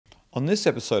On this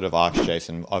episode of Ask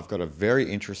Jason, I've got a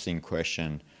very interesting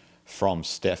question from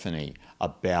Stephanie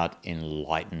about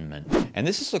enlightenment. And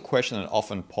this is a question that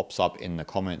often pops up in the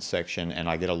comments section, and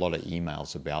I get a lot of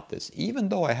emails about this, even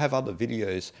though I have other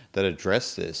videos that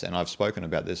address this, and I've spoken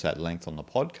about this at length on the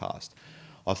podcast.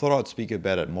 I thought I'd speak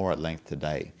about it more at length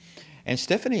today. And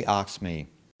Stephanie asks me,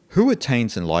 who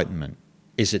attains enlightenment?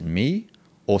 Is it me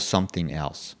or something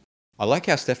else? I like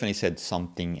how Stephanie said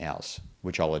something else,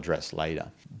 which I'll address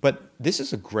later. But this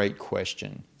is a great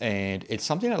question, and it's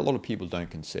something that a lot of people don't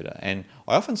consider. And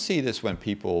I often see this when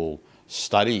people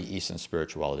study Eastern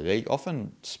spirituality. They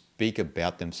often speak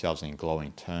about themselves in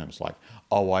glowing terms like,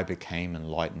 oh, I became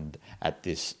enlightened at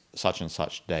this such and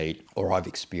such date, or I've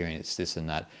experienced this and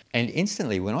that. And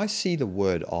instantly, when I see the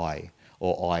word I,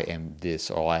 or I am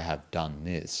this, or I have done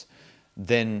this,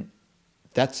 then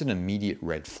that's an immediate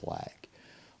red flag.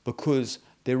 Because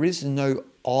there is no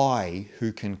I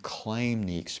who can claim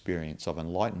the experience of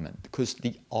enlightenment, because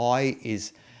the I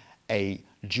is a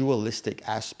dualistic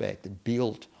aspect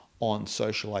built on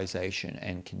socialization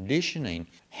and conditioning.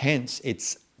 Hence,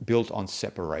 it's built on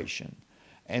separation.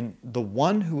 And the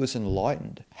one who is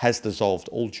enlightened has dissolved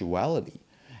all duality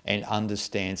and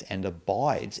understands and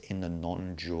abides in the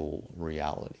non-dual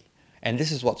reality. And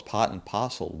this is what's part and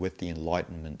parcel with the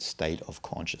enlightenment state of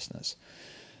consciousness.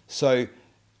 So,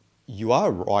 you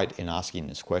are right in asking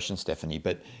this question, Stephanie,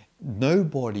 but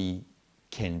nobody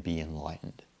can be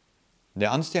enlightened.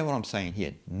 Now, understand what I'm saying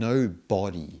here.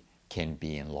 Nobody can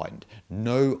be enlightened.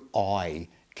 No I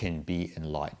can be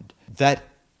enlightened. That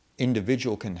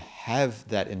individual can have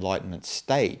that enlightenment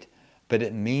state, but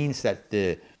it means that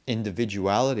the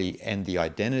individuality and the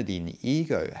identity and the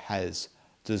ego has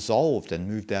dissolved and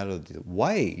moved out of the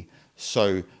way,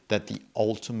 so that the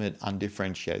ultimate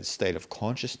undifferentiated state of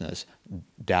consciousness,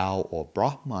 Tao or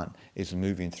Brahman, is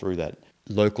moving through that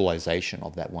localization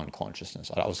of that one consciousness.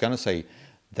 I was going to say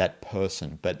that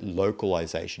person, but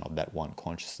localization of that one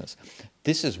consciousness.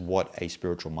 This is what a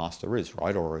spiritual master is,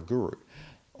 right? Or a guru,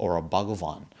 or a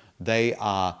Bhagavan. They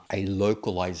are a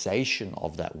localization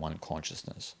of that one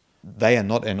consciousness. They are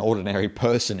not an ordinary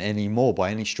person anymore by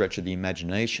any stretch of the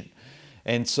imagination.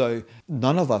 And so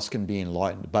none of us can be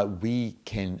enlightened, but we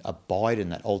can abide in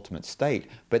that ultimate state,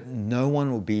 but no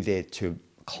one will be there to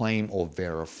claim or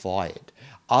verify it.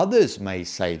 Others may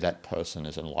say that person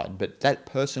is enlightened, but that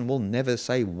person will never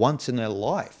say once in their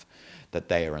life that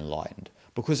they are enlightened,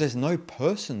 because there's no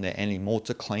person there anymore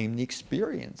to claim the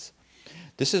experience.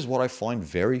 This is what I find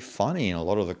very funny in a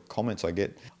lot of the comments I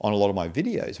get on a lot of my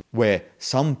videos, where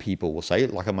some people will say,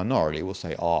 like a minority, will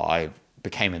say, oh, I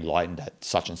became enlightened at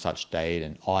such and such date,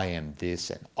 and I am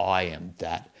this and I am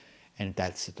that. And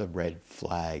that's the red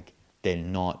flag. They're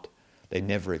not. They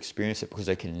never experience it because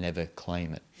they can never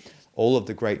claim it. All of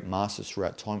the great masters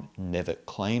throughout time never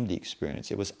claimed the experience.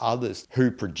 It was others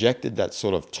who projected that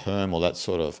sort of term or that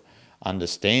sort of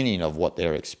understanding of what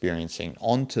they're experiencing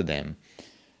onto them,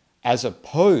 as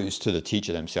opposed to the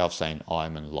teacher themselves saying,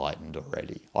 I'm enlightened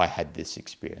already. I had this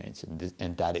experience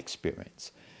and that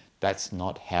experience. That's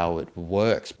not how it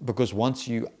works, because once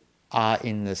you are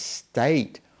in the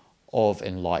state of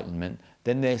enlightenment,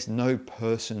 then there's no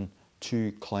person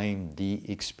to claim the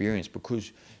experience,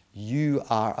 because you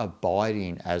are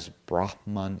abiding as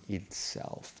Brahman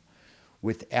itself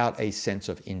without a sense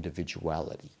of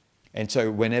individuality. And so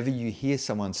whenever you hear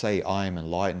someone say, I am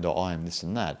enlightened, or I am this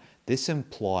and that, this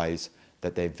implies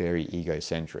that they're very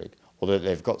egocentric, or that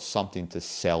they've got something to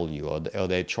sell you, or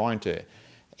they're trying to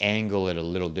angle it a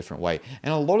little different way.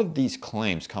 And a lot of these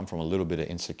claims come from a little bit of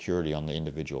insecurity on the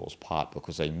individual's part,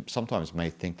 because they sometimes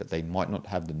may think that they might not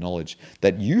have the knowledge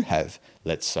that you have,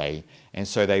 let's say, and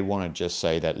so they want to just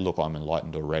say that, look, I'm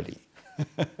enlightened already.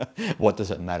 What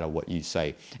does it matter what you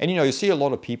say? And you see a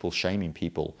lot of people shaming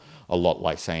people a lot,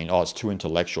 like saying, oh, it's too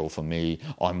intellectual for me,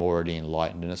 I'm already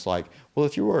enlightened. And it's like, well,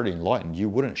 if you were already enlightened, you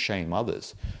wouldn't shame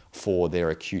others for their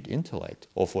acute intellect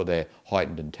or for their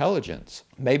heightened intelligence.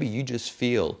 Maybe you just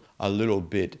feel a little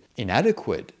bit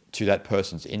inadequate to that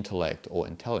person's intellect or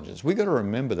intelligence. We've got to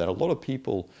remember that a lot of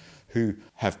people who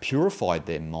have purified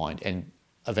their mind and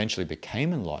eventually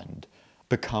became enlightened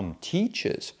become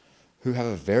teachers who have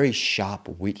a very sharp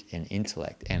wit and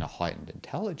intellect and a heightened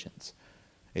intelligence.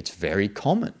 It's very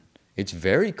common. It's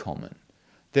very common.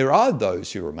 There are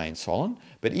those who remain silent,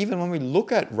 but even when we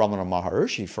look at Ramana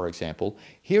Maharshi, for example,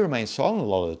 he remained silent a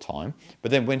lot of the time,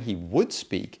 but then when he would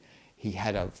speak, he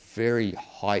had a very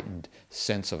heightened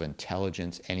sense of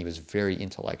intelligence, and he was very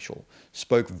intellectual,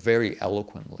 spoke very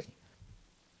eloquently.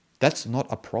 That's not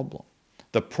a problem.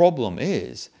 The problem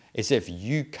is if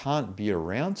you can't be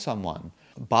around someone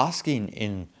basking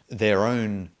in their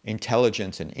own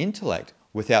intelligence and intellect,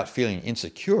 without feeling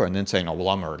insecure and then saying, oh, well,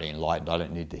 I'm already enlightened. I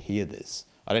don't need to hear this.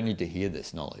 I don't need to hear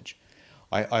this knowledge.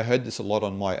 I heard this a lot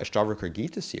on my Ashtavakra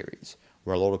Gita series,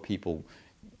 where a lot of people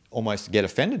almost get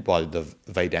offended by the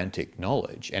Vedantic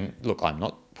knowledge. And look, I'm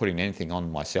not putting anything on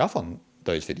myself on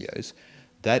those videos.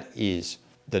 That is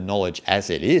the knowledge as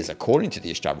it is, according to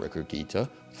the Ashtavakra Gita,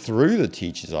 through the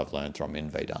teachers I've learned from in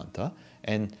Vedanta.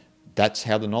 And that's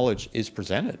how the knowledge is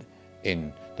presented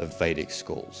in the Vedic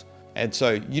schools. And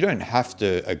so you don't have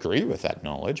to agree with that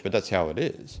knowledge, but that's how it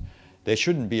is. There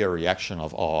shouldn't be a reaction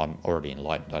of, oh, I'm already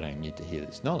enlightened, I don't need to hear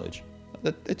this knowledge.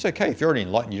 It's okay. If you're already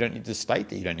enlightened, you don't need to state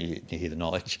that you don't need to hear the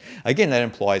knowledge. Again, that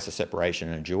implies a separation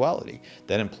and a duality.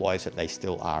 That implies that they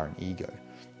still are an ego.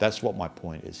 That's what my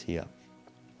point is here.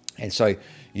 And so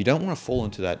you don't want to fall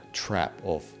into that trap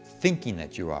of thinking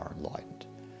that you are enlightened.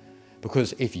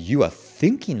 Because if you are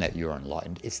thinking that you're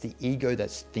enlightened, it's the ego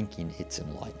that's thinking it's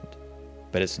enlightened.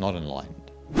 But it's not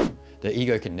enlightened. The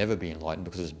ego can never be enlightened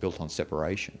because it's built on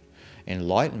separation.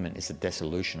 Enlightenment is the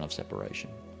dissolution of separation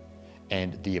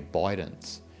and the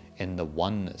abidance in the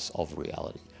oneness of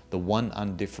reality, the one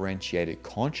undifferentiated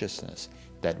consciousness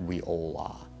that we all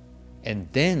are. And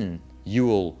then you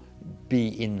will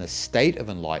be in the state of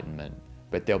enlightenment,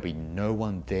 but there'll be no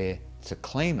one there to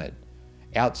claim it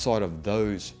outside of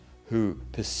those who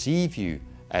perceive you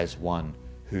as one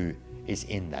who is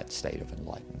in that state of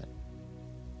enlightenment.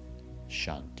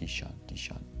 Shanti, shanti,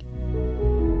 shanti.